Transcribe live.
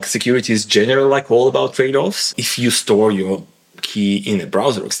Security is generally like all about trade-offs. If you store your key in a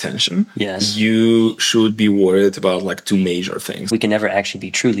browser extension, yes, you should be worried about like two major things. We can never actually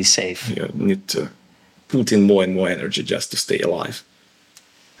be truly safe. You need to put in more and more energy just to stay alive.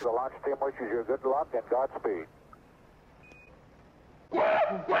 The launch team wishes you good luck and Godspeed.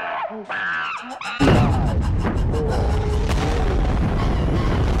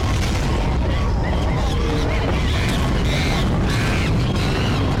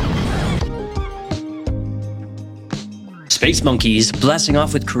 Space Monkeys, blasting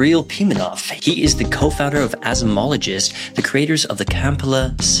off with Kirill Pimenov. He is the co-founder of Asymologist, the creators of the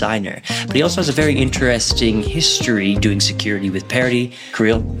Kampala signer. But he also has a very interesting history doing security with Parity.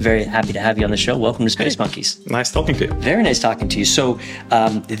 Kirill, very happy to have you on the show. Welcome to Space Monkeys. Nice talking to you. Very nice talking to you. So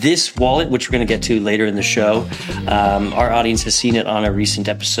this wallet, which we're going to get to later in the show, our audience has seen it on a recent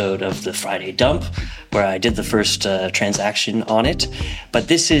episode of the Friday Dump, where I did the first transaction on it. But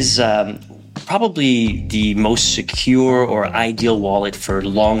this is probably the most secure or ideal wallet for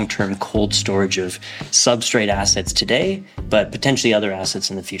long-term cold storage of substrate assets today, but potentially other assets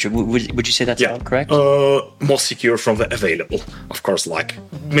in the future. Would you say that's correct? Most secure from the available. Of course, like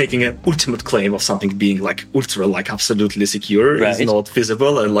making an ultimate claim of something being like ultra, like absolutely secure is not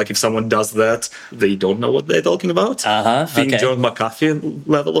feasible. And like if someone does that, they don't know what they're talking about. Think John McAfee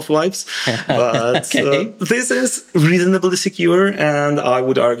level of vibes. But this is reasonably secure, and I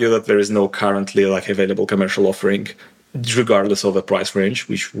would argue that there is no currently like available commercial offering, regardless of the price range,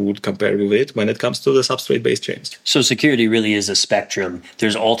 which would compare with it when it comes to the substrate-based chains. So security really is a spectrum.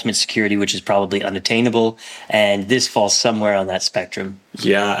 There's ultimate security, which is probably unattainable, and this falls somewhere on that spectrum.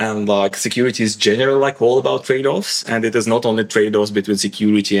 Yeah, and like security is generally like all about trade-offs, and it is not only trade-offs between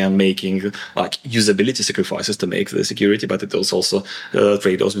security and making like usability sacrifices to make the security, but it is also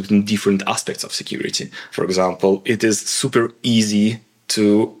trade-offs between different aspects of security. For example, it is super easy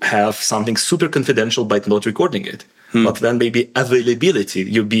to have something super confidential by not recording it. But then maybe availability,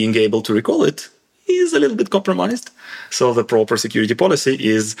 you being able to recall it, is a little bit compromised. So the proper security policy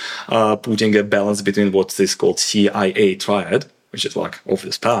is putting a balance between what is called CIA triad, which is like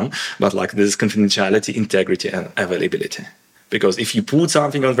obvious spam, but like this confidentiality, integrity, and availability. Because if you put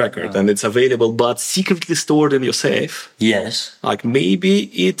something on record and it's available but secretly stored in your safe, like maybe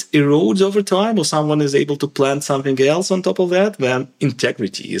it erodes over time, or someone is able to plant something else on top of that, then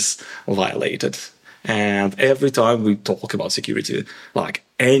integrity is violated. And every time we talk about security, like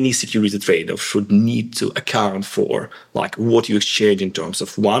any security trade-off should need to account for like what you exchange in terms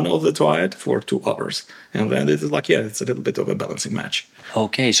of one of the triad for two others. And then it is like, it's a little bit of a balancing match.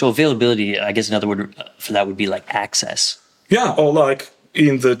 Okay, so availability, I guess another word for that would be like access. Yeah, or like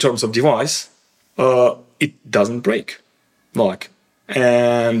in the terms of device, it doesn't break.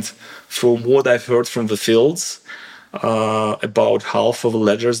 And from what I've heard from the fields, about half of the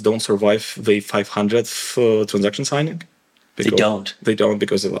ledgers don't survive the 500th transaction signing. They don't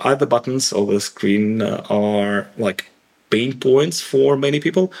because either buttons or the screen are like pain points for many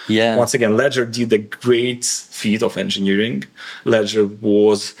people. Once again, Ledger did a great feat of engineering. Ledger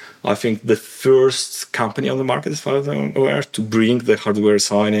was, I think, the first company on the market, as far as I'm aware, to bring the hardware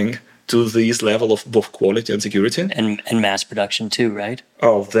signing to this level of both quality and security. And mass production too, right?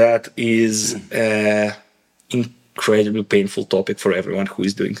 Oh, that is incredibly painful topic for everyone who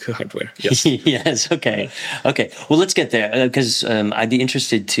is doing hardware. Yes. Okay. Well, let's get there, because I'd be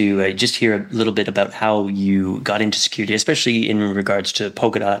interested to just hear a little bit about how you got into security, especially in regards to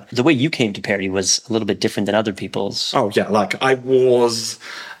Polkadot. The way you came to Parity was a little bit different than other people's. Like I was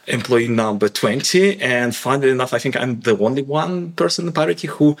employee number 20, and funnily enough, I think I'm the only one person in Parity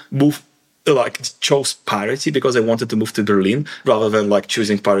who chose Parity because I wanted to move to Berlin rather than like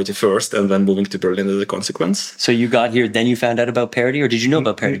choosing Parity first and then moving to Berlin as a consequence. So you got here, then you found out about Parity, or did you know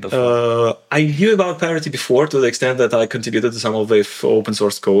about Parity before? I knew about Parity before, to the extent that I contributed to some of the open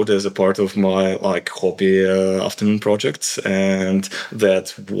source code as a part of my like hobby afternoon projects, and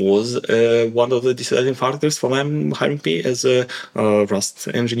that was one of the deciding factors for them hiring me as a Rust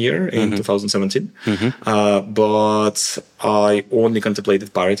engineer in 2017. But I only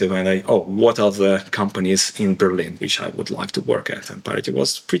contemplated Parity when what are the companies in Berlin which I would like to work at? And Parity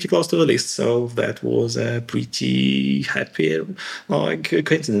was pretty close to the list, so that was a pretty happy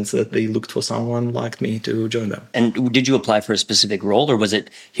coincidence that they looked for someone like me to join them. And did you apply for a specific role, or was it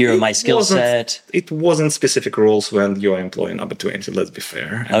here are my skill set? It wasn't specific roles when you're employee number 20, let's be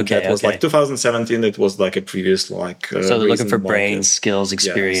fair. And that was like 2017, it was like a previous so they're looking for brains, skills,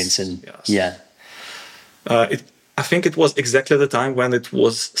 experience, I think it was exactly the time when it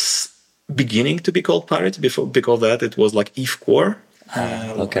was beginning to be called Parity. Before that, it was like Eve Core.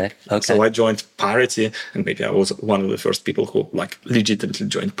 Okay. So I joined Parity, and maybe I was one of the first people who like legitimately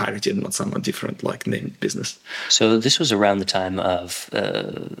joined Parity and not someone different, like named business. So this was around the time of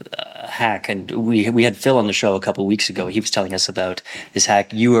hack, and we had Phil on the show a couple of weeks ago. He was telling us about this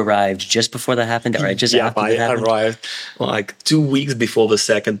hack. You arrived just before that happened, or just after that happened? I arrived like 2 weeks before the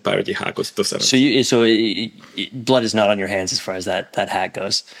second Parity hack was 2007. So blood is not on your hands as far as that hack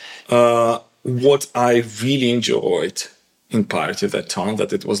goes. What I really enjoyed in Parity at that time,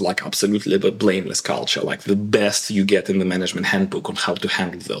 that it was like absolutely a blameless culture, like the best you get in the management handbook on how to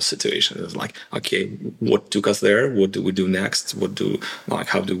handle those situations. It's like, okay, what took us there? What do we do next? How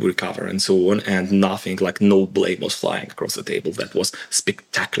do we recover and so on? And nothing, like no blame was flying across the table. That was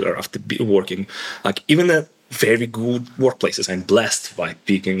spectacular after working, like even the very good workplaces. I'm blessed by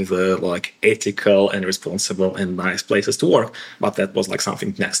picking the like ethical and responsible and nice places to work, but that was like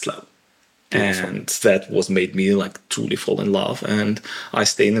something next level. Beautiful. And that was made me like truly fall in love, and I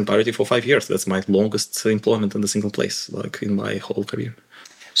stayed in Parity for 5 years. That's my longest employment in a single place, like in my whole career.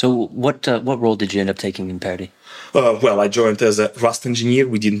 So what role did you end up taking in Parity? Well, I joined as a Rust engineer.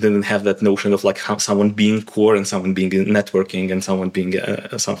 We didn't have that notion of like how someone being core and someone being networking and someone being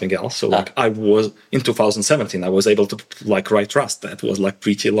something else. So like I was in 2017, I was able to like write Rust. That was like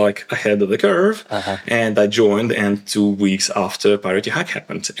pretty like ahead of the curve. And I joined, and 2 weeks after Parity hack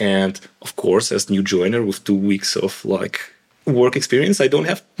happened. And of course, as new joiner with 2 weeks of like work experience, I don't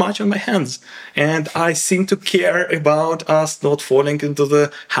have much on my hands, and I seem to care about us not falling into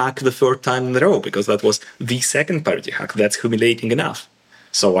the hack the third time in a row, because that was the second Parity hack. That's humiliating enough.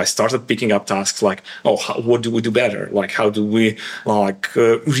 So I started picking up tasks like, what do we do better? Like, how do we like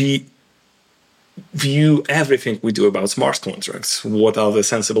review everything we do about smart contracts? What are the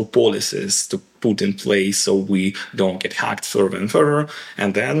sensible policies to put in place so we don't get hacked further and further?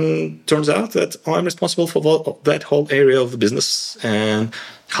 And then turns out that I'm responsible for that whole area of the business. And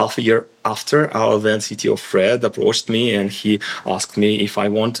half a year after, our then CTO Fred approached me, and he asked me if I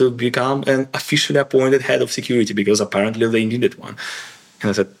want to become an officially appointed head of security, because apparently they needed one. And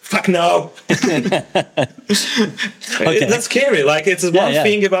I said, fuck no. Okay. That's scary. Like, it's one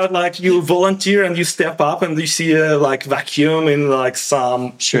thing about like you volunteer and you step up and you see a like vacuum in like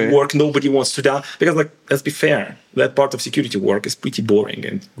some work nobody wants to do. Because like, let's be fair, that part of security work is pretty boring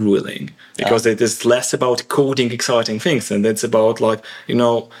and grueling, because it is less about coding exciting things, and it's about like,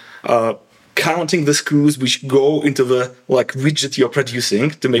 counting the screws which go into the like widget you're producing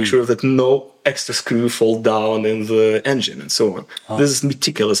to make sure that no extra screw fall down in the engine and so on. This is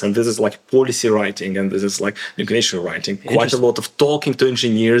meticulous, and this is like policy writing, and this is like documentation writing. Quite a lot of talking to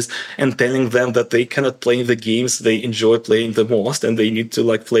engineers and telling them that they cannot play the games they enjoy playing the most, and they need to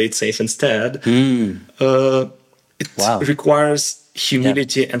like play it safe instead. It requires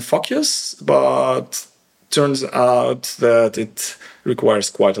humility and focus, but turns out that it requires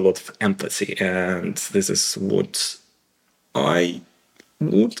quite a lot of empathy, and this is what I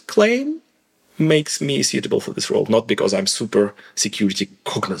would claim makes me suitable for this role. Not because I'm super security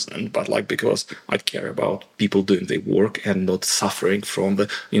cognizant, but like because I care about people doing their work and not suffering from the,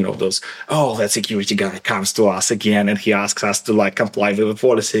 those, that security guy comes to us again and he asks us to like comply with the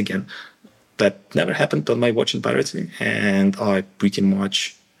policy again. That never happened on my watch in Parity, and I'm pretty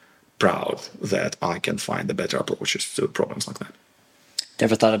much proud that I can find the better approaches to problems like that.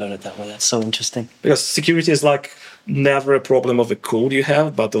 Never thought about it that way. That's so interesting. Because security is like never a problem of the code you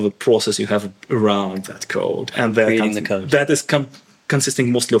have, but of the process you have around that code. And that creating the code. That is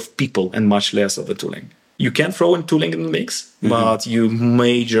consisting mostly of people and much less of the tooling. You can throw in tooling in the mix, but your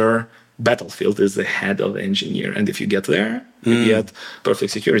major battlefield is the head of the engineer. And if you get there, you get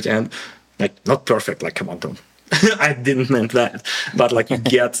perfect security. And like, not perfect, like, come on, don't. I didn't mean that. But like, you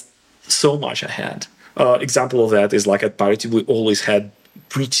get so much ahead. Example of that is like at Parity, we always had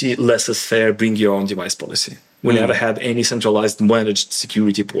pretty laissez-faire bring your own device policy. We never had any centralized managed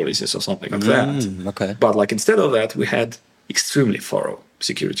security policies or something like that. Okay. But like instead of that, we had extremely thorough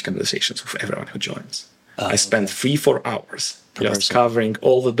security conversations with everyone who joins. I spent 3-4 hours just covering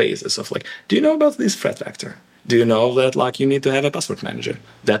all the bases of like, do you know about this threat vector? Do you know that like you need to have a password manager?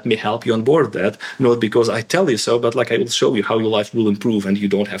 That may help you onboard that, not because I tell you so, but like I will show you how your life will improve, and you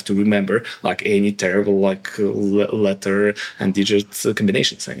don't have to remember like any terrible like letter and digit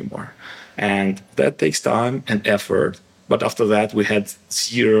combinations anymore. And that takes time and effort. But after that, we had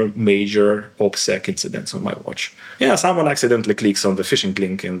 0 major OPSEC incidents on my watch. Yeah, someone accidentally clicks on the phishing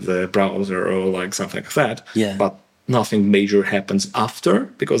link in the browser or like something like that. Yeah. But nothing major happens after,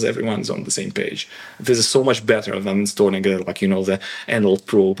 because everyone's on the same page. This is so much better than installing the anal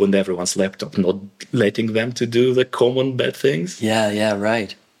probe on everyone's laptop, not letting them to do the common bad things. Yeah,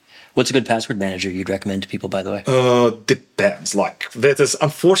 right. What's a good password manager you'd recommend to people, by the way? Depends. Like that is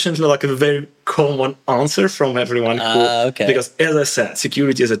unfortunately like a very common answer from everyone. Okay. Because as I said,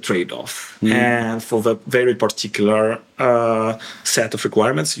 security is a trade-off, and for the very particular set of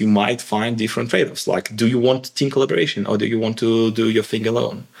requirements, you might find different trade-offs. Like, do you want team collaboration or do you want to do your thing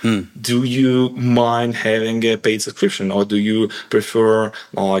alone? Do you mind having a paid subscription or do you prefer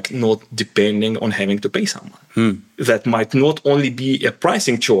like not depending on having to pay someone? That might not only be a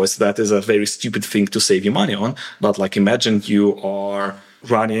pricing choice, that is a very stupid thing to save you money on, but like imagine you are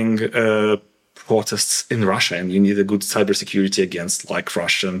running protests in Russia and you need a good cybersecurity against like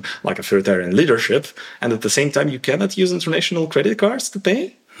Russian, like authoritarian leadership. And at the same time, you cannot use international credit cards to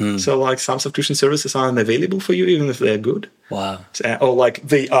pay. So like some subscription services aren't available for you, even if they're good. Wow. Or like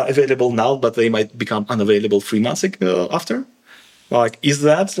they are available now, but they might become unavailable 3 months after. Like, is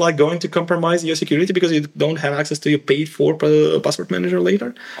that like going to compromise your security because you don't have access to your paid for password manager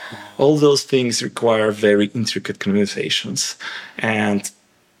later? All those things require very intricate conversations. And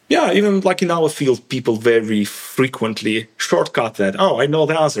yeah, even like in our field, people very frequently shortcut that. Oh, I know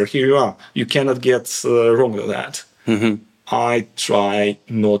the answer. Here you are. You cannot get wrong with that. I try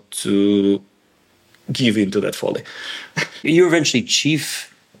not to give in to that folly. You were eventually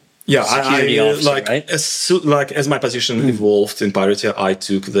chief Yeah, security officer, like right? as my position evolved in Piracy, I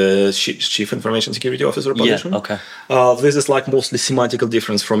took the chief information security officer position. Yeah, okay. This is like mostly semantical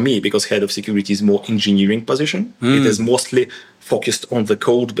difference from me because head of security is more engineering position. It is mostly focused on the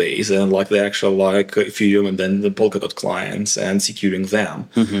code base and like the actual like Ethereum and then the Polkadot clients and securing them.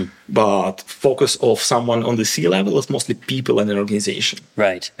 But focus of someone on the C level is mostly people and an organization.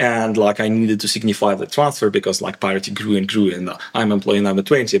 Right. And like I needed to signify the transfer because like Parity grew and grew, and I'm employee number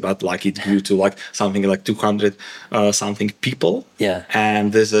 20, but like it grew to like something like 200 something people. Yeah.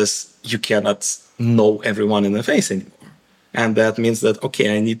 And this is, you cannot know everyone in the face anymore. And that means that,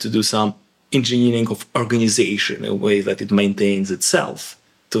 okay, I need to do some engineering of organization in a way that it maintains itself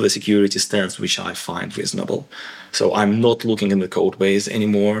to the security standards, which I find reasonable. So I'm not looking in the code base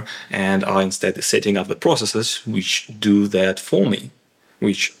anymore, and I instead setting up the processes which do that for me,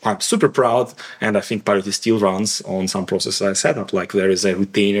 which I'm super proud. And I think Parity still runs on some processes I set up. Like there is a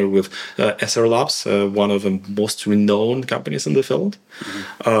retainer with SR Labs, one of the most renowned companies in the field.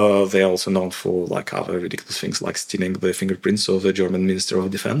 They are also known for like other ridiculous things, like stealing the fingerprints of the German Minister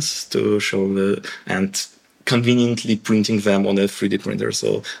of Defense to show and conveniently printing them on a 3D printer.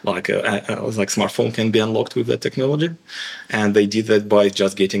 So like smartphone can be unlocked with that technology. And they did that by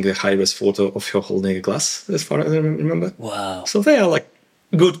just getting a high-res photo of her holding a glass, as far as I remember. Wow. So they are like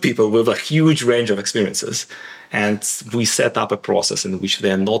good people with a huge range of experiences. And we set up a process in which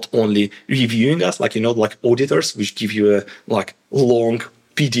they're not only reviewing us, like, like auditors, which give you a like long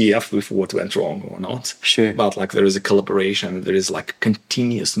PDF with what went wrong or not. Sure. But like there is a collaboration, there is like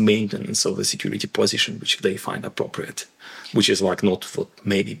continuous maintenance of the security position, which they find appropriate, which is like not what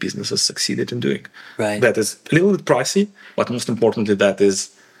many businesses succeeded in doing. Right. That is a little bit pricey, but most importantly, that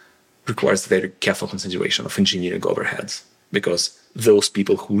is requires very careful consideration of engineering overheads, because those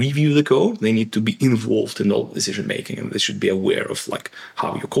people who review the code, they need to be involved in all decision making, and they should be aware of like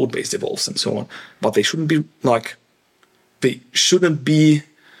how your code base evolves and so on. But they shouldn't be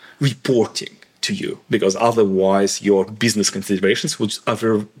reporting to you, because otherwise your business considerations would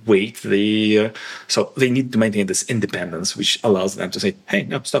overweight so they need to maintain this independence, which allows them to say, hey,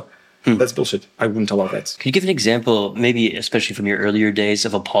 no, stop. That's bullshit. I wouldn't allow that. Can you give an example, maybe especially from your earlier days,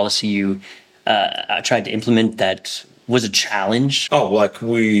 of a policy you tried to implement that was a challenge? Oh, like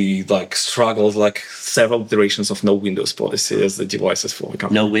we struggled several iterations of no Windows policy as the devices for the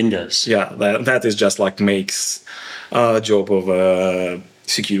company. No Windows. Yeah, that is just makes a job of a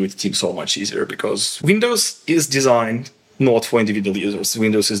security team so much easier, because Windows is designed not for individual users.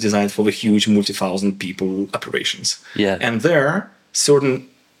 Windows is designed for the huge multi-thousand people operations. Yeah. And there, certain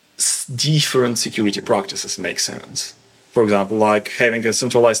different security practices make sense. For example, like having a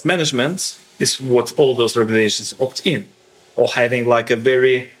centralized management is what all those organizations opt in, or having a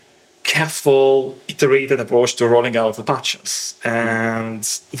very careful, iterated approach to rolling out the patches. And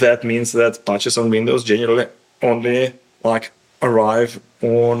that means that patches on Windows generally only arrive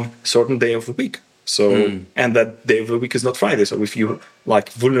on a certain day of the week. So, and that day of the week is not Friday. So if you're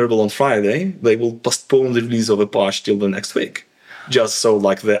vulnerable on Friday, they will postpone the release of a patch till the next week, just so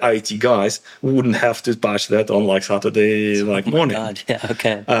the IT guys wouldn't have to patch that on Saturday morning. God, yeah,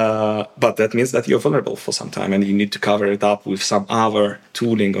 okay. But that means that you're vulnerable for some time, and you need to cover it up with some other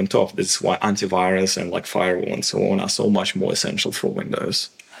tooling on top. This is why antivirus and firewall and so on are so much more essential for Windows.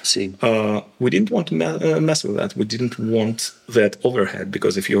 See. We didn't want to mess with that. We didn't want that overhead,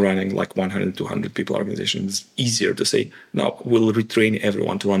 because if you're running like 100, 200 people organization, it's easier to say, no, we'll retrain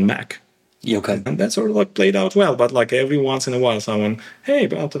everyone to run Mac. Okay. And that sort of like played out well. But like every once in a while, someone, hey,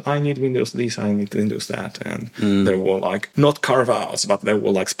 but I need Windows this, I need Windows that. And there were like not carve-outs, but there were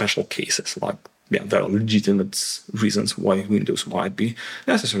like special cases. Like, yeah, there are legitimate reasons why Windows might be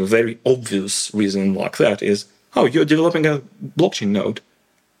necessary. A very obvious reason like that is, oh, you're developing a blockchain node.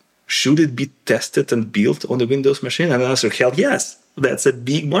 Should it be tested and built on the Windows machine? And the answer, hell yes. That's a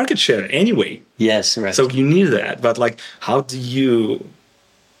big market share anyway. Yes, right. So you need that. But like, how do you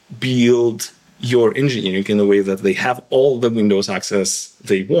build your engineering in a way that they have all the Windows access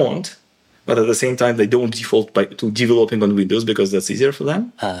they want, but at the same time they don't default to developing on Windows because that's easier for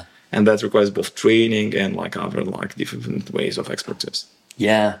them, and that requires both training and like other like different ways of expertise.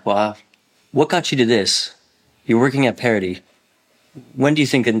 Yeah, wow. What got you to this? You're working at Parity. When do you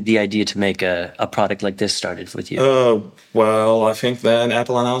think the idea to make a product like this started with you? Well, I think then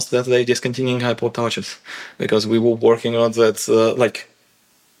Apple announced that they're discontinuing iPod touches, because we were working on that.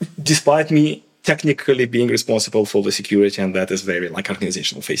 Despite me technically being responsible for the security, and that is very like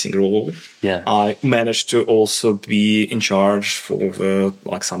organizational facing role, I managed to also be in charge for the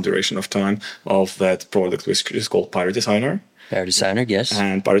like some duration of time of that product, which is called Pirate Designer. Pirate Designer, yes.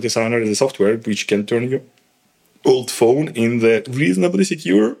 And Pirate Designer is a software which can turn your old phone in the reasonably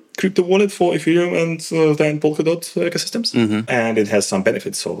secure crypto wallet for Ethereum and then Polkadot ecosystems. And it has some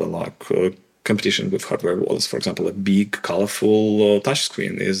benefits over like competition with hardware wallets. For example, a big, colorful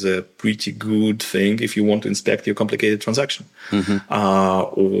touchscreen is a pretty good thing if you want to inspect your complicated transaction.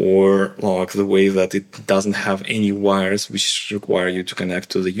 Or like the way that it doesn't have any wires which require you to connect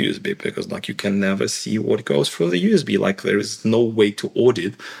to the USB, because like you can never see what goes through the USB. Like there is no way to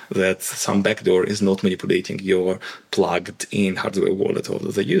audit that some backdoor is not manipulating your plugged in hardware wallet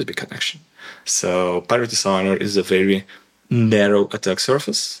over the USB connection. So Pirate Designer is a very narrow attack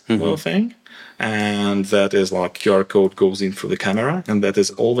surface thing. And that is like QR code goes in through the camera, and that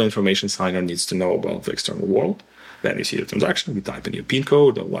is all the information signer needs to know about the external world. Then you see the transaction, you type in your PIN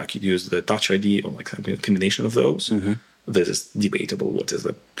code, or like you use the Touch ID, or like a combination of those. This is debatable what is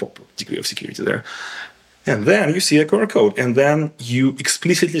the proper degree of security there. And then you see a QR code, and then you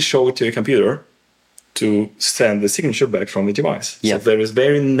explicitly show it to your computer to send the signature back from the device. So there is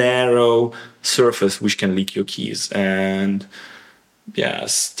very narrow surface which can leak your keys. And yeah,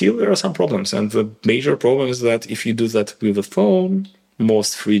 still there are some problems. And the major problem is that if you do that with a phone,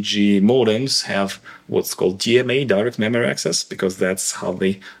 most 3G modems have what's called DMA, direct memory access, because that's how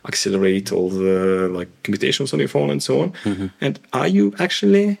they accelerate all the like computations on your phone and so on. And are you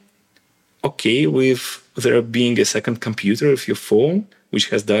actually okay with there being a second computer of your phone which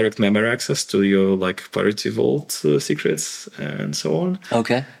has direct memory access to your like Parity Vault secrets and so on?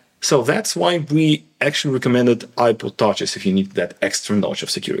 Okay. So that's why we actually recommended iPod touches if you need that extra notch of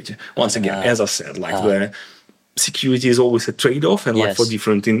security. Once again, as I said, like the security is always a trade-off, and like for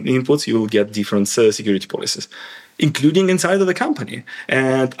different inputs, you will get different security policies, including inside of the company.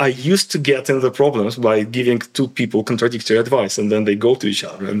 And I used to get in the problems by giving two people contradictory advice, and then they go to each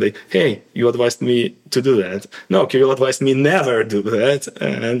other and they, hey, you advised me to do that. No, Kirill advised me never do that.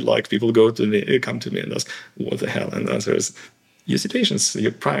 And like people come to me and ask, what the hell? And the answer is, your situations,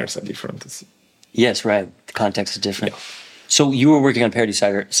 your priors are different. Yes, right. The context is different. So you were working on Parity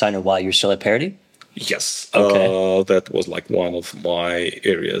Designer while you're still at Parity? Yes. Okay. That was like one of my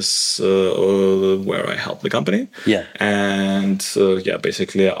areas where I helped the company. Yeah. And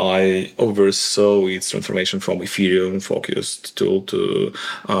basically I oversaw its transformation from Ethereum-focused tool to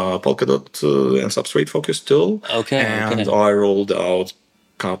Polkadot and Substrate-focused tool. Okay. And I rolled out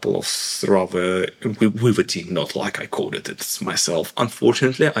couple of rather with a team, not like I coded it myself.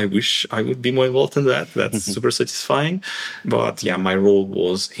 Unfortunately, I wish I would be more involved in that. That's super satisfying. But yeah, my role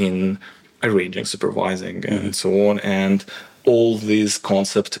was in arranging, supervising, and so on. And all this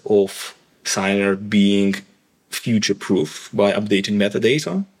concept of signer being future-proof by updating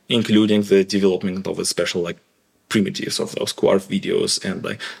metadata, including the development of a special like primitives of those QARF videos and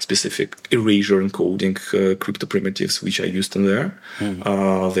like specific erasure encoding crypto primitives which I used in there.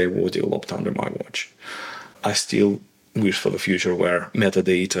 They were developed under my watch. I still wish for the future where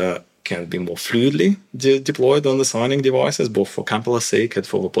metadata can be more fluidly deployed on the signing devices, both for compiler's sake and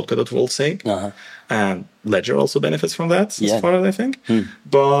for the Polkadot Vault's sake. And Ledger also benefits from that, as far as I think.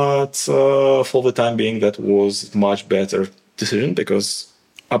 But for the time being, that was much better decision, because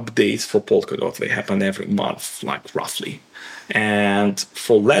updates for Polkadot, they happen every month, like roughly. And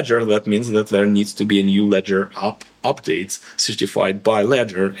for Ledger, that means that there needs to be a new Ledger updates certified by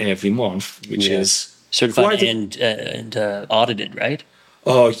Ledger every month, which is certified and audited, right?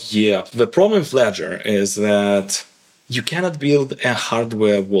 Oh, yeah. The problem with Ledger is that you cannot build a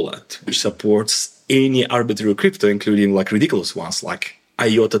hardware wallet which supports any arbitrary crypto, including like ridiculous ones like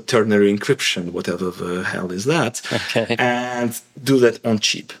IOTA ternary encryption, whatever the hell is that, Okay. and do that on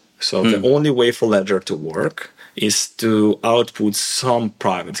chip. So the only way for Ledger to work is to output some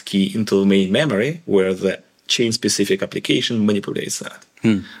private key into the main memory where the chain-specific application manipulates that.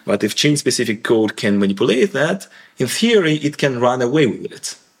 But if chain-specific code can manipulate that, in theory, it can run away with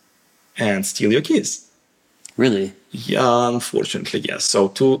it and steal your keys. Really? Yeah, unfortunately, yes. So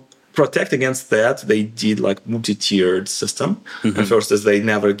to protect against that, they did like multi-tiered system. And first is they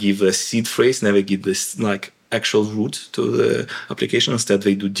never give the seed phrase, never give this like actual root to the application. Instead,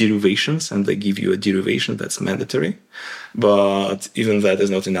 they do derivations and they give you a derivation that's mandatory. But even that is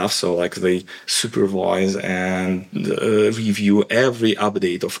not enough. So like they supervise and review every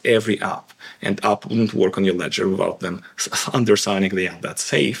update of every app. And app wouldn't work on your ledger without them undersigning the app that's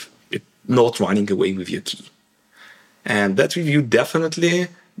safe, it not running away with your key. And that review definitely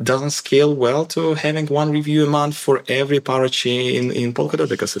doesn't scale well to having one review a month for every parachain in Polkadot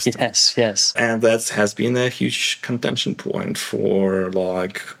ecosystem. Yes. And that has been a huge contention point for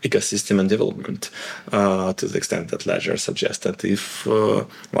like ecosystem and development, to the extent that Ledger suggested if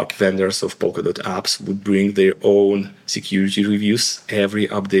like vendors of Polkadot apps would bring their own security reviews every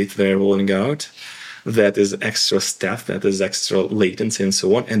update they're rolling out. That is extra step, that is extra latency and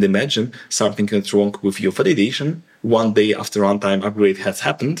so on. And imagine something went wrong with your validation one day after runtime upgrade has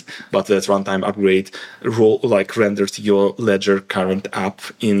happened, but that runtime upgrade renders your Ledger current app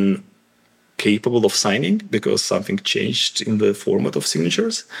incapable of signing because something changed in the format of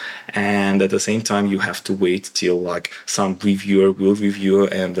signatures. And at the same time, you have to wait till like some reviewer will review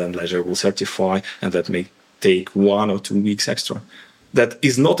and then Ledger will certify, and that may take 1 or 2 weeks extra. That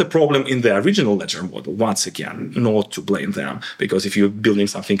is not a problem in the original Ledger model, once again, not to blame them. Because if you're building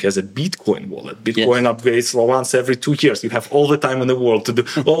something as a Bitcoin wallet, Bitcoin upgrades once every 2 years. You have all the time in the world to do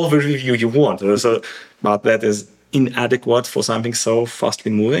all the review you want. But that is inadequate for something so fastly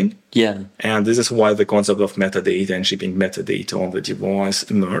moving. Yeah. And this is why the concept of metadata and shipping metadata on the device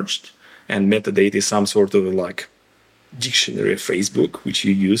emerged. And metadata is some sort of like dictionary phrasebook, which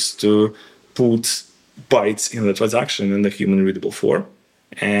you use to put bytes in the transaction in the human readable form.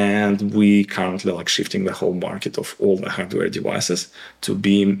 And we currently like shifting the whole market of all the hardware devices to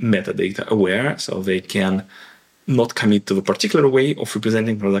be metadata aware, so they can not commit to the particular way of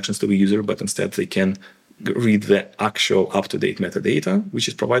representing transactions to the user, but instead they can read the actual up-to-date metadata, which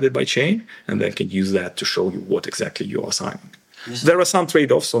is provided by chain, and then can use that to show you what exactly you are signing. There are some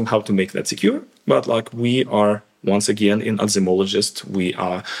trade-offs on how to make that secure, but like we are, once again, in Atzimologist, we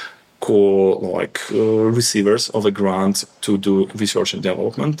are receivers of a grant to do research and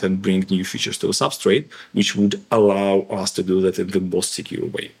development and bring new features to the substrate, which would allow us to do that in the most secure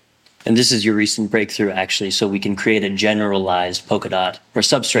way. And this is your recent breakthrough, actually, so we can create a generalized Polkadot or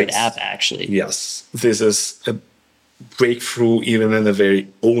substrate app, actually. Yes, this is a breakthrough even in a very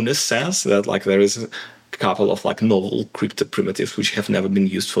honest sense that like there is a couple of like novel crypto primitives which have never been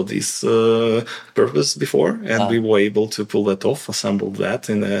used for this purpose before, and we were able to pull that off, assemble that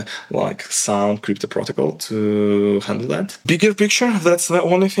in a like sound crypto protocol to handle that. Bigger picture, that's the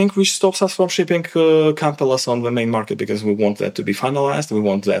only thing which stops us from shipping Campelas on the main market, because we want that to be finalized, we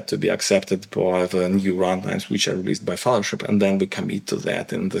want that to be accepted by the new runtimes which are released by Fellowship, and then we commit to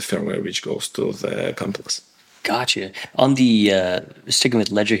that in the firmware which goes to the Campelas. Gotcha. On the sticking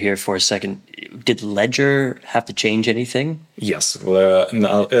with Ledger here for a second, did Ledger have to change anything? Yes.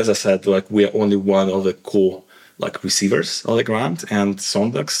 Now, as I said, like we are only one of the core like receivers of the grant, and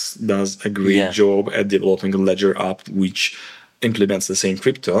Sondax does a great job at developing a Ledger app which implements the same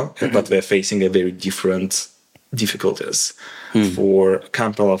crypto, but they're facing a very different difficulties. For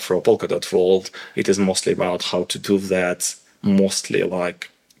Campbell, for Polkadot Vault, it is mostly about how to do that, mostly like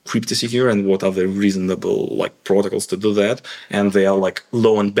crypto secure and what are the reasonable like protocols to do that, and they are like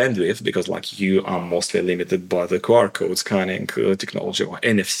low on bandwidth because like you are mostly limited by the QR code scanning technology or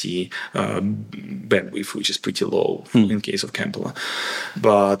NFC bandwidth, which is pretty low in case of Campbell.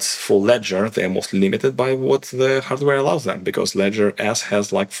 But for Ledger, they are mostly limited by what the hardware allows them, because Ledger S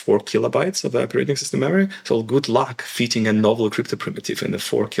has like 4 kilobytes of the operating system memory, so good luck fitting a novel crypto primitive in the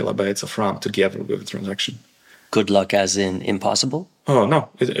 4 kilobytes of RAM together with the transaction. Good luck as in impossible? Oh, no,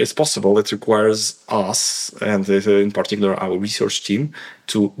 it's possible. It requires us, and in particular our research team,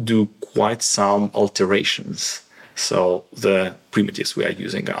 to do quite some alterations. So the primitives we are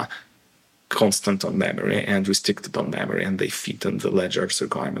using are constant on memory and restricted on memory, and they fit in the Ledger's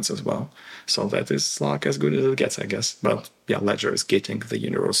requirements as well. So that is like as good as it gets, I guess. But yeah, Ledger is getting the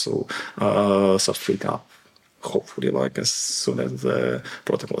universal substrate up. hopefully like as soon as the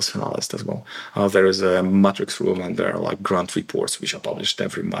protocol is finalized as well. There is a matrix room, and there are like grant reports which are published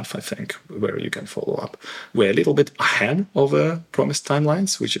every month, I think, where you can follow up. We're a little bit ahead of the promised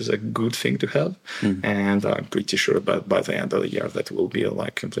timelines, which is a good thing to have. And I'm pretty sure by the end of the year that will be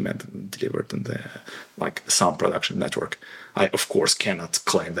like implemented and delivered in the like some production network. I, of course, cannot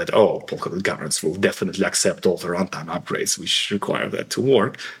claim that, Polkadot governance will definitely accept all the runtime upgrades which require that to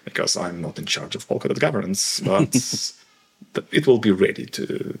work, because I'm not in charge of Polkadot governance, but it will be ready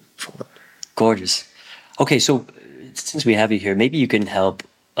to follow. Gorgeous. Okay, so since we have you here, maybe you can help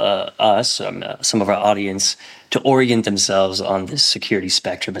us, some of our audience, to orient themselves on this security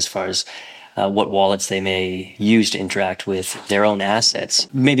spectrum as far as what wallets they may use to interact with their own assets.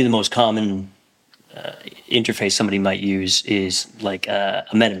 Maybe the most common interface somebody might use is like a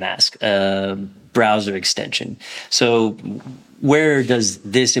MetaMask, a browser extension. So where does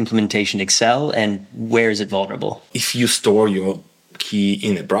this implementation excel, and where is it vulnerable? If you store your key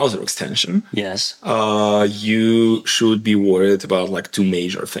in a browser extension, yes, you should be worried about like two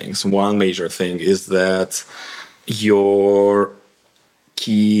major things. One major thing is that your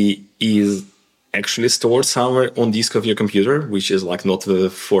key is actually stored somewhere on disk of your computer, which is like not the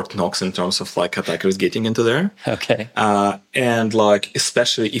Fort Knox in terms of like attackers getting into there. Okay. And like,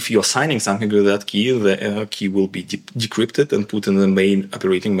 especially if you're signing something with that key, the key will be decrypted and put in the main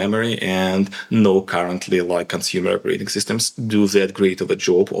operating memory. And no currently like consumer operating systems do that great of a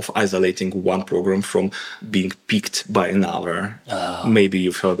job of isolating one program from being picked by another. Maybe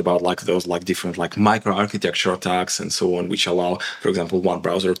you've heard about like those like different like microarchitecture attacks and so on, which allow, for example, one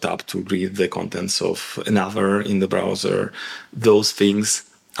browser tab to read the content of another in the browser. Those things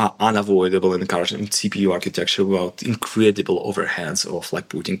are unavoidable in the current CPU architecture without incredible overheads of like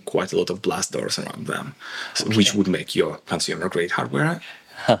putting quite a lot of blast doors around them, which would make your consumer-grade hardware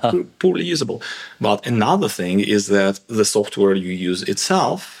poorly usable. But another thing is that the software you use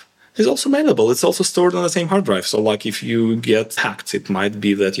itself is also malleable. It's also stored on the same hard drive. So like if you get hacked, it might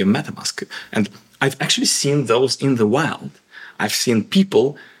be that your MetaMask, and I've actually seen those in the wild. I've seen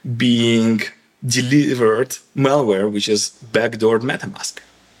people being delivered malware which is backdoored MetaMask,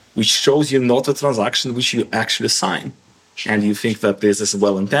 which shows you not a transaction which you actually sign. And you think that this is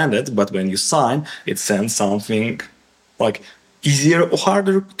well intended, but when you sign, it sends something like easier or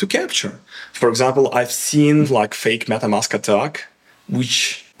harder to capture. For example, I've seen like fake MetaMask attack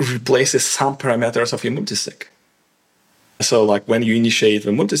which replaces some parameters of your multisig. So like when you initiate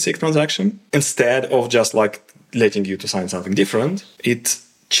the multisig transaction, instead of just like letting you to sign something different, it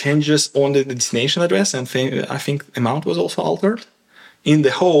changes only the destination address, and I think amount was also altered, in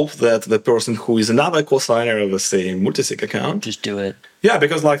the hope that the person who is another co-signer of the same multisig account just do it. Yeah,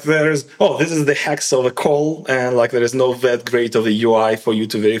 because like there is, this is the hex of a call, and like there is no that great of a UI for you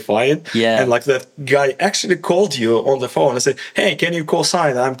to verify it. Yeah. And like that guy actually called you on the phone and said, hey, can you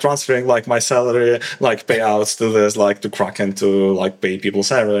co-sign? I'm transferring like my salary, like payouts to this, like to Kraken to like pay people's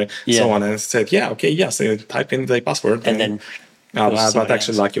salary, so on. And said, yeah, okay, yes. So type in the password. And then but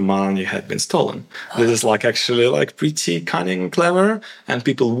actually like your money had been stolen. This is like actually like pretty cunning and clever, and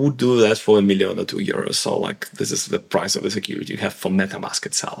people would do that for €1 million or €2. So like this is the price of the security you have for MetaMask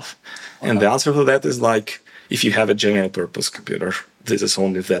itself. And the answer to that is like, if you have a general purpose computer, this is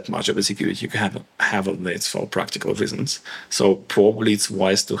only that much of a security you can have on it for practical reasons. So probably it's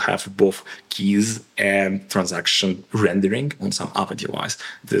wise to have both keys and transaction rendering on some other device.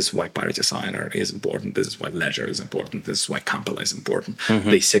 This is why Parity Signer is important. This is why Ledger is important. This is why Compile is important.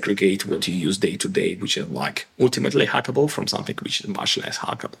 They segregate what you use day to day, which is like ultimately hackable, from something which is much less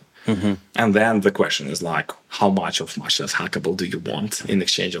hackable. And then the question is like, how much of much less hackable do you want in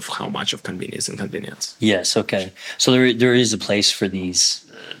exchange of how much of convenience and convenience? Yes, okay. So there is a place for these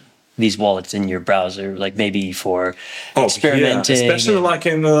wallets in your browser, like maybe for experimenting. Yeah. Especially like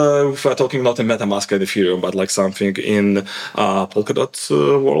in, if we're talking not in MetaMask and Ethereum, but like something in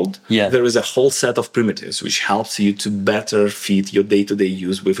Polkadot world, there is a whole set of primitives which helps you to better fit your day-to-day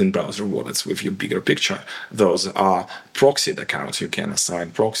use within browser wallets with your bigger picture. Those are proxied accounts. You can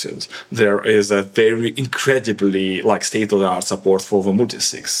assign proxies. There is a very incredibly like state-of-the-art support for the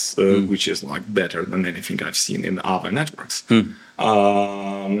multisigs, which is like better than anything I've seen in other networks.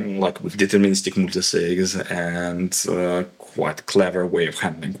 Like with deterministic multisigs and quite clever way of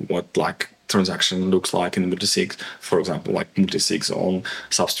handling what like transaction looks like in multisigs. For example, like multisigs on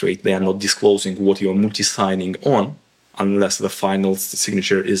Substrate, they are not disclosing what you're multi-signing on unless the final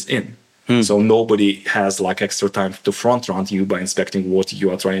signature is in. So nobody has like extra time to front run you by inspecting what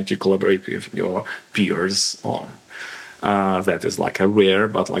you are trying to collaborate with your peers on. That is like a rare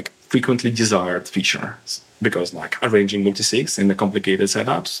but like frequently desired feature, because like arranging multisigs in the complicated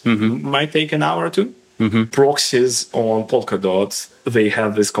setups might take an hour or two. Proxies on Polkadot, they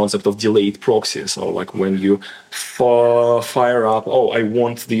have this concept of delayed proxies. So like when you fire up, I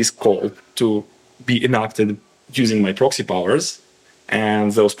want this call to be enacted using my proxy powers,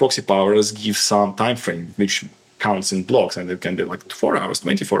 and those proxy powers give some time frame which counts in blocks, and it can be like 4 hours,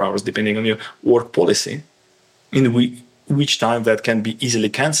 24 hours, depending on your work policy, in which time that can be easily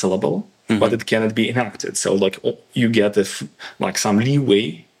cancelable, but it cannot be enacted. So like you get some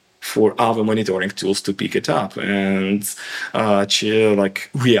leeway for other monitoring tools to pick it up and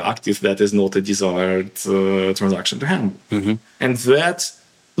react if that is not a desired transaction to handle. And that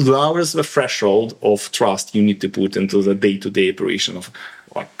lowers the threshold of trust you need to put into the day-to-day operation of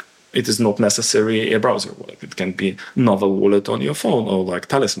it is not necessarily a browser wallet. It can be another wallet on your phone, or like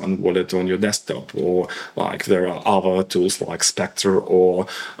Talisman wallet on your desktop, or like there are other tools like Spectre or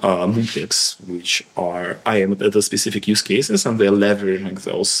Multix, which are aimed at the specific use cases, and they're leveraging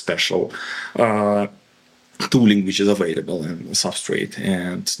those special tooling which is available in Substrate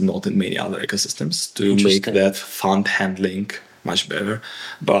and not in many other ecosystems to make that fund handling much better.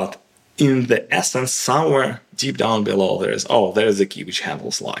 But in the essence, somewhere deep down below, there is a key which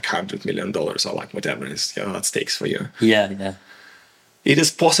handles like $100 million or like whatever it is at stakes for you. Yeah. It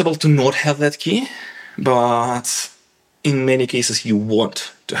is possible to not have that key, but in many cases you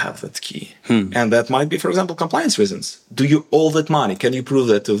want to have that key. And that might be, for example, compliance reasons. Do you owe that money? Can you prove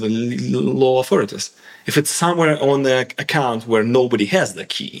that to the law authorities? If it's somewhere on the account where nobody has the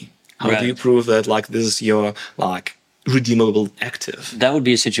key, how do you prove that this is your redeemable active? That would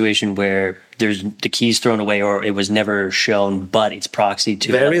be a situation where there's the keys thrown away, or it was never shown, but it's proxied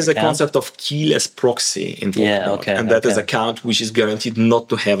to. There is a concept of keyless proxy in Polkadot, and that is account which is guaranteed not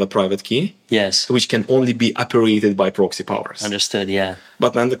to have a private key. Yes, which can only be operated by proxy powers. Understood. Yeah.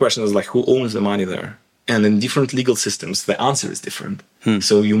 But then the question is who owns the money there? And in different legal systems, the answer is different.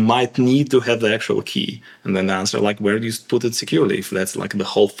 So you might need to have the actual key. And then the answer, where do you put it securely if that's the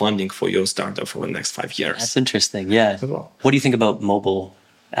whole funding for your startup for the next 5 years? That's interesting, yeah. What do you think about mobile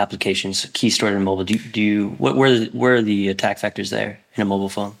applications, key stored in mobile? Where are the attack vectors there in a mobile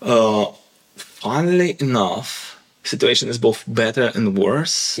phone? Funnily enough, situation is both better and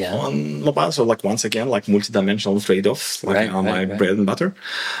worse on mobile. So once again, multidimensional trade-offs, my bread and butter.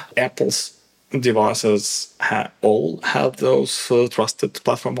 Apple's devices all have those trusted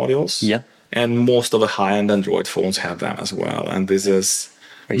platform modules. Yeah. And most of the high-end Android phones have them as well. And this is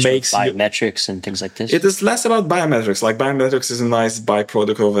makes biometrics and things like this. It is less about biometrics. Biometrics is a nice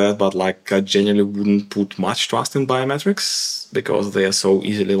byproduct of that, but I generally wouldn't put much trust in biometrics because they are so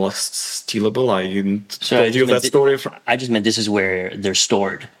easily stealable. I told you that story. I just meant this is where they're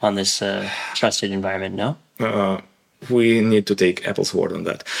stored on this trusted environment. No. We need to take Apple's word on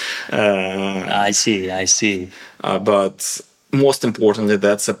that. I see. But most importantly,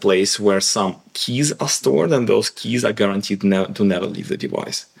 that's a place where some keys are stored, and those keys are guaranteed to never leave the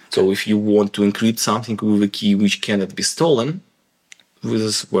device. So if you want to encrypt something with a key which cannot be stolen, this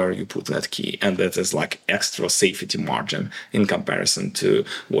is where you put that key. And that is extra safety margin in comparison to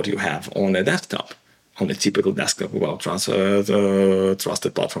what you have on a desktop, on a typical desktop without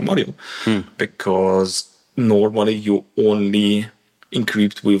trusted platform module. Because normally you only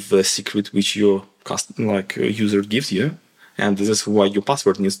encrypt with the secret which your user gives you, and this is why your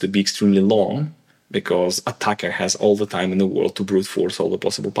password needs to be extremely long, because attacker has all the time in the world to brute force all the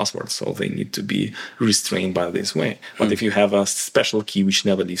possible passwords, so they need to be restrained by this way. But if you have a special key which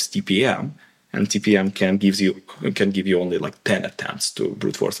never leaves TPM, and TPM can give you only 10 attempts to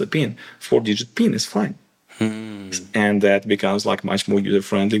brute force the PIN, 4-digit PIN is fine. And that becomes much more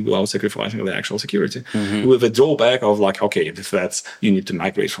user-friendly without sacrificing the actual security. With a drawback of if that's you need to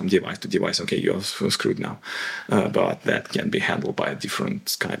migrate from device to device, you're screwed now. But that can be handled by a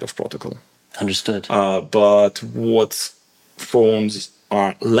different kind of protocol. Understood. But what phones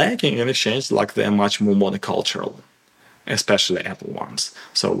are lacking in exchange, they're much more monocultural, especially Apple ones.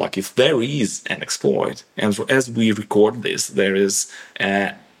 So if there is an exploit, and as we record this, there is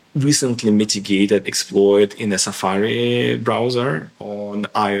a recently mitigated exploit in a Safari browser on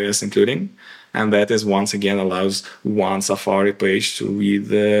iOS including, and that is once again allows one Safari page to read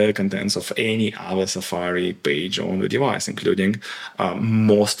the contents of any other Safari page on the device, including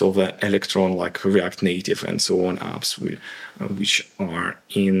most of the Electron React Native and so on apps which are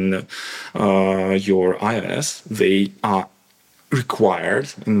in your iOS. They are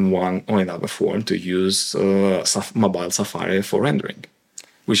required in one or another form to use mobile Safari for rendering,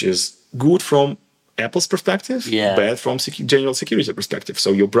 which is good from Apple's perspective, bad from general security perspective.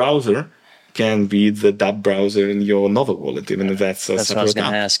 So your browser can read the DApp browser in your Nova wallet, even if that's a That's what I was separate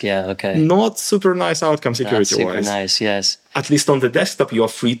going to app. ask. Yeah. Okay. Not super nice outcome Not security-wise. super nice. Yes. At least on the desktop, you are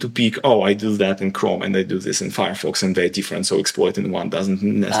free to pick, oh, I do that in Chrome and I do this in Firefox, and they're different. So exploiting one doesn't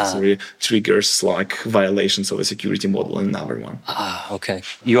necessarily triggers like violations of a security model in another one. Okay.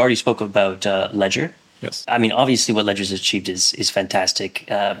 You already spoke about Ledger. Yes. I mean, obviously, what Ledger's achieved is fantastic.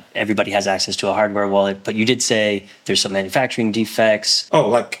 Everybody has access to a hardware wallet, but you did say there's some manufacturing defects. Oh,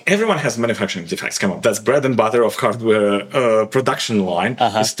 like everyone has manufacturing defects. Come on, that's bread and butter of hardware production line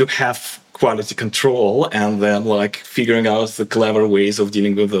is to have quality control and then like figuring out the clever ways of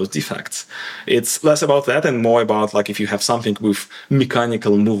dealing with those defects. It's less about that and more about like if you have something with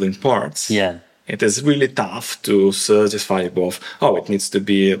mechanical moving parts. Yeah. It is really tough to certify both. Oh, it needs to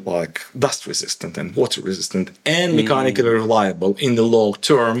be like dust resistant and water resistant and mechanically reliable in the long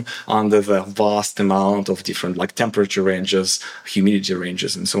term under the vast amount of different like temperature ranges, humidity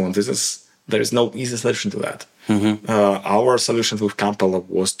ranges, and so on. There is no easy solution to that. Our solution with Kampala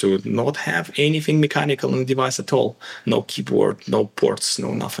was to not have anything mechanical in the device at all. No keyboard, no ports,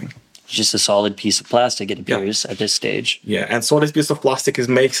 no nothing. Just a solid piece of plastic, it appears, at this stage. Yeah, and solid piece of plastic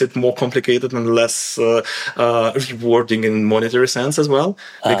makes it more complicated and less rewarding in monetary sense as well.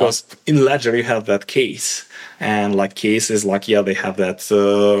 Because in Ledger you have that case, and like cases, like they have that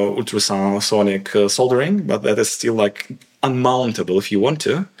ultrasonic soldering, but that is still like unmountable if you want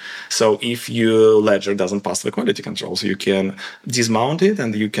to. So if your Ledger doesn't pass the quality control, so you can dismount it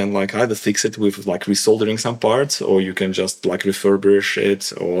and you can like either fix it with like resoldering some parts, or you can just like refurbish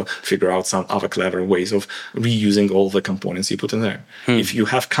it or figure out some other clever ways of reusing all the components you put in there. If you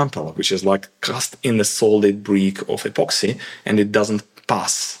have Kampala, which is like cast in a solid brick of epoxy and it doesn't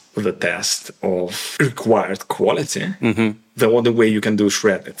pass the test of required quality, the only way you can do is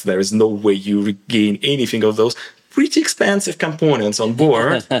shred it. There is no way you regain anything of those pretty expensive components on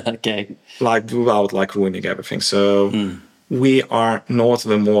board, Okay. like without like ruining everything. So we are not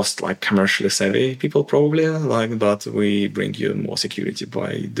the most like commercially savvy people probably, like, but we bring you more security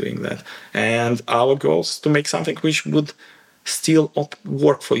by doing that. And our goal is to make something which would still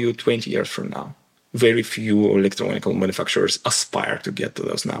work for you 20 years from now. Very few electronic manufacturers aspire to get to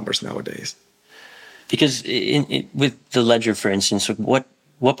those numbers nowadays. Because with the Ledger, for instance,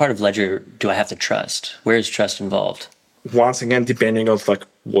 what part of Ledger do I have to trust? Where is trust involved? Once again, depending on like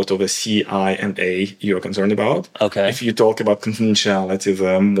what of the C, I, and A you're concerned about. Okay. If you talk about confidentiality,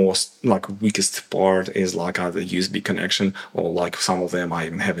 the most like weakest part is like either USB connection, or like some of them are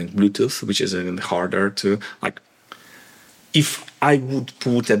even having Bluetooth, which is even harder to like. If I would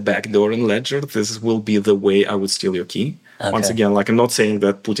put a backdoor in Ledger, this will be the way I would steal your key. Okay. Once again, like I'm not saying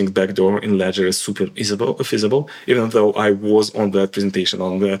that putting backdoor in Ledger is super feasible, even though I was on that presentation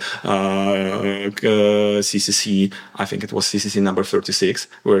on the CCC, I think it was CCC number 36,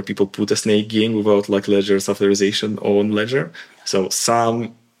 where people put a snake game without like Ledger's authorization on Ledger. So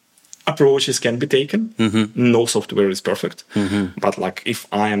some approaches can be taken. No software is perfect. But like if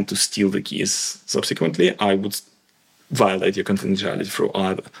I am to steal the keys subsequently, I would violate your confidentiality through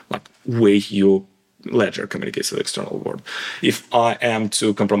either like way you Ledger communicates to the external world. If I am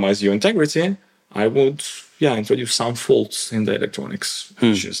to compromise your integrity, I would introduce some faults in the electronics,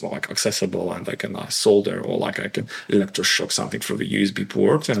 which is like accessible, and I can solder, or like I can electroshock something through the USB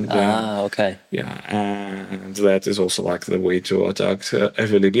port. And okay. yeah, and that is also like the way to attack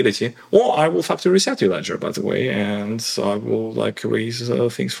availability. Or I will factory reset your Ledger, by the way, and I will like erase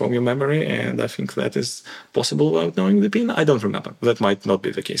things from your memory. And I think that is possible without knowing the PIN. I don't remember. That might not be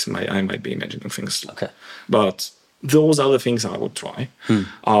the case. I might be imagining things. Okay. But those are the things I would try.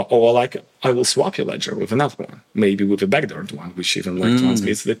 Or like I will swap your Ledger with another one, maybe with a backdoored one, which even like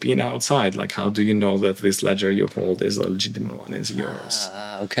transmits the PIN outside. Like, how do you know that this Ledger you hold is a legitimate one, is yours?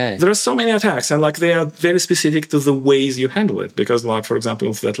 Okay. There are so many attacks, and like they are very specific to the ways you handle it. Because, like for example,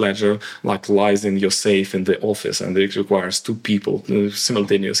 if that Ledger like lies in your safe in the office, and it requires two people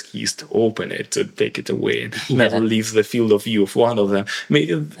simultaneous keys to open it, to take it away, and never leaves the field of view of one of them.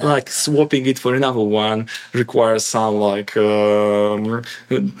 Maybe like swapping it for another one requires some like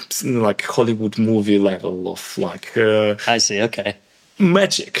Hollywood movie level of like I see. Okay.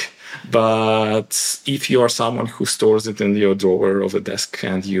 magic. But if you are someone who stores it in your drawer of a desk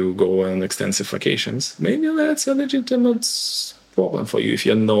and you go on extensive vacations, maybe that's a legitimate problem for you if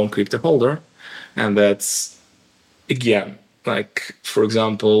you're a known crypto holder. And that's, again, like, for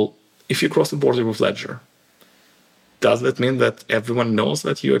example, if you cross the border with Ledger, does that mean that everyone knows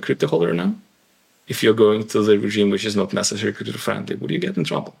that you're a crypto holder now? If you're going to the regime which is not necessarily crypto friendly, would you get in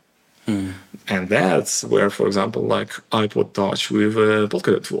trouble? And that's where, for example, like iPod Touch with a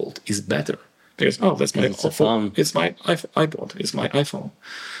Polkadot Vault is better, Yes. Oh, that's my It's a phone. It's my iPod. It's my iPhone.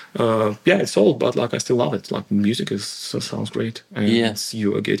 Yeah, it's old, but like I still love it. Like music sounds great, and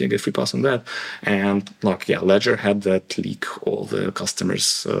you are getting a free pass on that. And like Ledger had that leak all the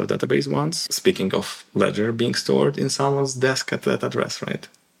customers' database once. Speaking of Ledger being stored in someone's desk at that address, right?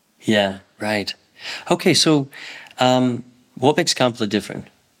 Yeah, right. Okay, so what makes Compla different?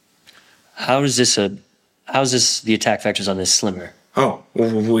 How is this the attack vectors on this slimmer? Oh,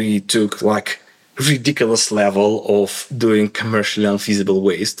 we took like ridiculous level of doing commercially unfeasible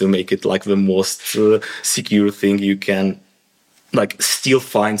ways to make it like the most secure thing you can like still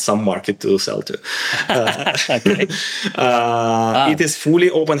find some market to sell to. Okay. It is fully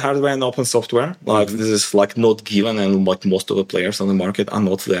open hardware and open software. Like this is like not given, and like most of the players on the market are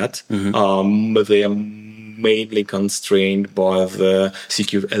not that. They are mainly constrained by the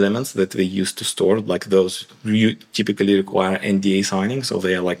secure elements that they use to store. Like those typically require NDA signing, so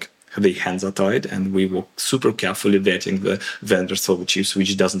they are like their hands are tied, and we were super carefully vetting the vendors for the chips,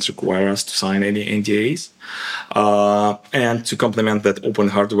 which doesn't require us to sign any NDAs. And to complement that open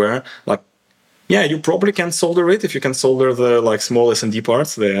hardware, like, yeah, you probably can solder it if you can solder the like small SMD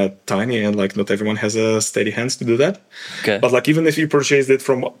parts. They are tiny, and like not everyone has a steady hands to do that. Okay. But like even if you purchase it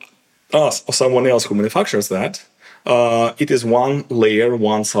from us or someone else who manufactures that, it is one layer,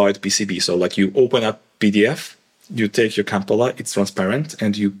 one side PCB. So like you open up PDF, you take your Campella, it's transparent,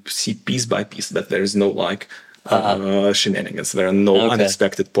 and you see piece by piece that there is no like shenanigans. There are no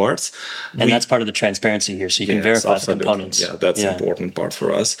unexpected parts. And that's part of the transparency here, so you can verify the components. Yeah, that's an important part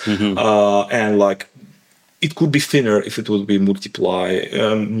for us. And like it could be thinner if it would be multi-layer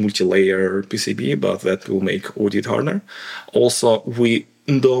PCB, but that will make audit harder. Also, we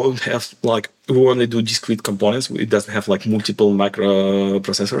don't have like we only do discrete components. It doesn't have like multiple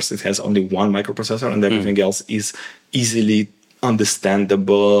microprocessors. It has only one microprocessor, and everything else is easily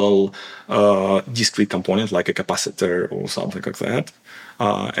understandable discrete component like a capacitor or something like that.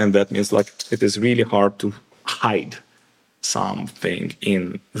 And that means like it is really hard to hide something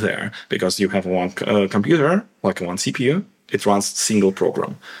in there because you have one computer, like one CPU. It runs single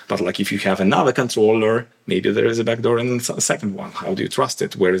program. But like if you have another controller, maybe there is a backdoor in the second one. How do you trust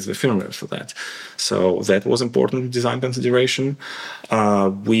it? Where is the firmware for that? So that was important design consideration.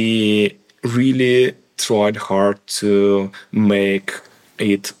 We really tried hard to make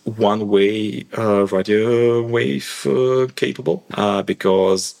it one-way radio wave capable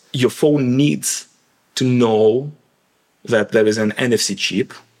because your phone needs to know that there is an NFC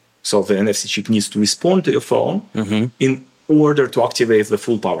chip. So the NFC chip needs to respond to your phone in order to activate the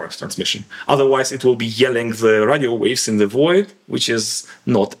full power of transmission. Otherwise, it will be yelling the radio waves in the void, which is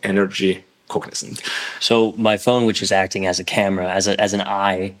not energy cognizant. So my phone, which is acting as a camera, as an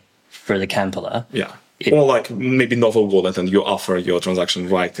eye for the Campella. Yeah. Or like maybe novel wallet, and you offer your transaction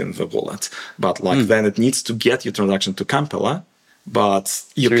right in the wallet. But like then it needs to get your transaction to Campella, but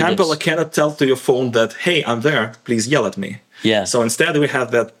your Campella cannot tell to your phone that, hey, I'm there, please yell at me. Yeah. So instead we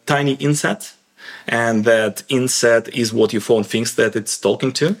have that tiny inset, and that inset is what your phone thinks that it's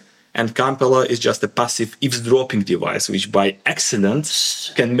talking to. And Campella is just a passive eavesdropping device, which by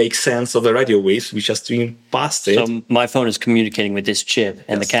accident can make sense of the radio waves which are streaming past it. So my phone is communicating with this chip,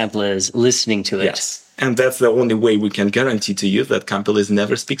 and the Campella is listening to it. Yes. And that's the only way we can guarantee to you that Campella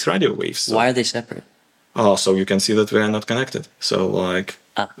never speaks radio waves. So. Why are they separate? Oh, so you can see that we are not connected. So like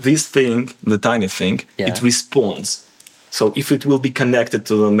this thing, the tiny thing, it responds. So if it will be connected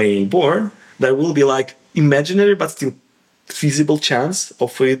to the main board, there will be like imaginary but still feasible chance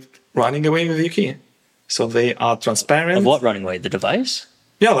of it running away with your key. So they are transparent. Of what running away? The device?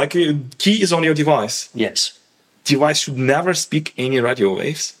 Yeah, like key is on your device. Yes. Device should never speak any radio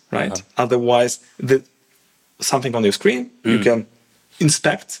waves, right? Otherwise, something on your screen, you can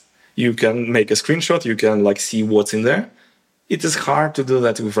inspect, you can make a screenshot, you can like see what's in there. It is hard to do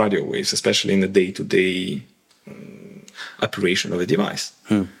that with radio waves, especially in the day-to-day operation of a device.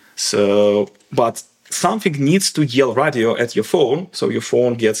 So, but something needs to yell radio at your phone, so your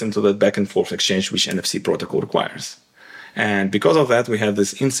phone gets into that back and forth exchange which NFC protocol requires. And because of that, we have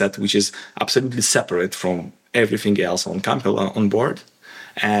this inset which is absolutely separate from everything else on Campella on board.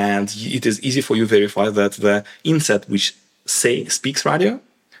 And it is easy for you to verify that the inset which speaks radio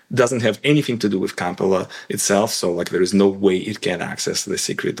doesn't have anything to do with Campella itself. So like there is no way it can access the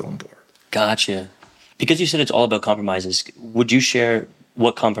secret on board. Gotcha. Because you said it's all about compromises, would you share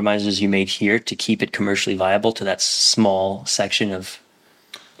what compromises you made here to keep it commercially viable to that small section of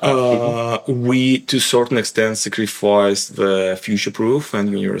people? We, to a certain extent, sacrificed the future-proof and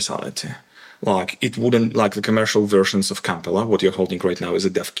universality. Like it wouldn't, like the commercial versions of Campella, what you're holding right now is a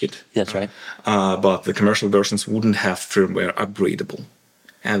dev kit. That's right. But the commercial versions wouldn't have firmware upgradable.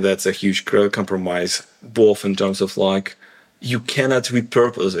 And that's a huge compromise, both in terms of like, you cannot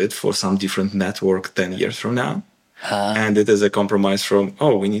repurpose it for some different network 10 years from now. And it is a compromise from,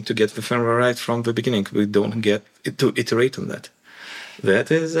 we need to get the firmware right from the beginning. We don't get it to iterate on that.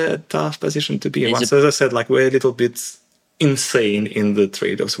 That is a tough position to be in. Once, as I said, like we're a little bit insane in the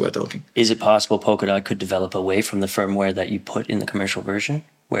trade-offs we're talking. Is it possible Polkadot could develop away from the firmware that you put in the commercial version,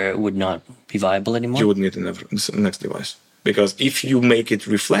 where it would not be viable anymore? You would need a next device. Because if you make it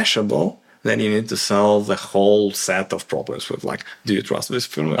reflashable, then you need to solve the whole set of problems with like, do you trust this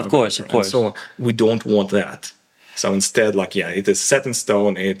firmware? Of course. So we don't want that. So instead, like, it is set in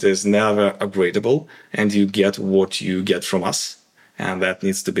stone, it is never upgradable, and you get what you get from us. And that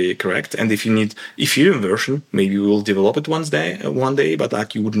needs to be correct. And if you need Ethereum version, maybe we will develop it one day, but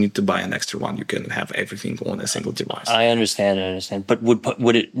like you would need to buy an extra one. You can have everything on a single device. I understand. But would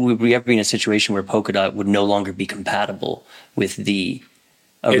we ever be in a situation where Polkadot would no longer be compatible with the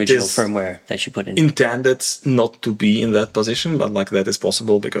original firmware that you put in? Intended not to be in that position, but like that is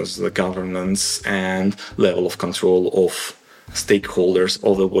possible because the governance and level of control of stakeholders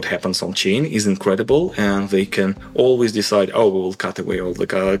over what happens on chain is incredible, and they can always decide, we will cut away all the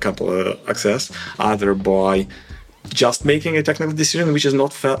couple access, either by just making a technical decision which is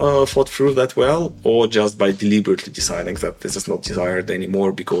not thought through that well, or just by deliberately deciding that this is not desired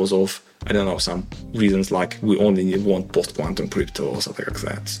anymore because of, I don't know, some reasons like we only want post-quantum crypto or something like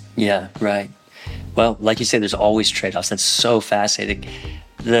that. Yeah, right. Well, like you say, there's always trade-offs. That's so fascinating.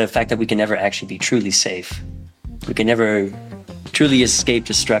 The fact that we can never actually be truly safe. We can never truly escape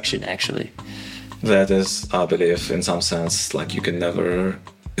destruction, actually. That is, I believe, in some sense, like you can never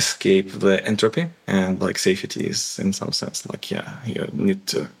escape the entropy, and like safety is in some sense like, you need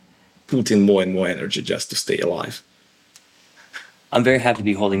to put in more and more energy just to stay alive. I'm very happy to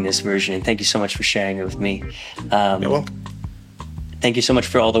be holding this version, and thank you so much for sharing it with me. You're welcome. Thank you so much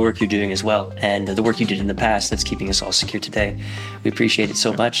for all the work you're doing as well, and the work you did in the past that's keeping us all secure today. We appreciate it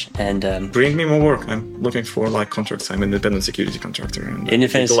so much. And bring me more work. I'm looking for like contracts. I'm an independent security contractor. And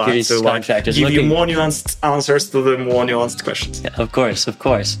independent security contractors. Give you more nuanced answers to the more nuanced questions. Yeah, of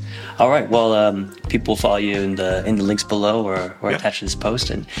course. All right. Well, people will follow you in the links below or attached to this post.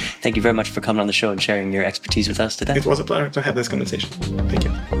 And thank you very much for coming on the show and sharing your expertise with us today. It was a pleasure to have this conversation. Thank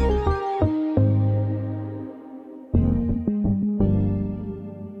you.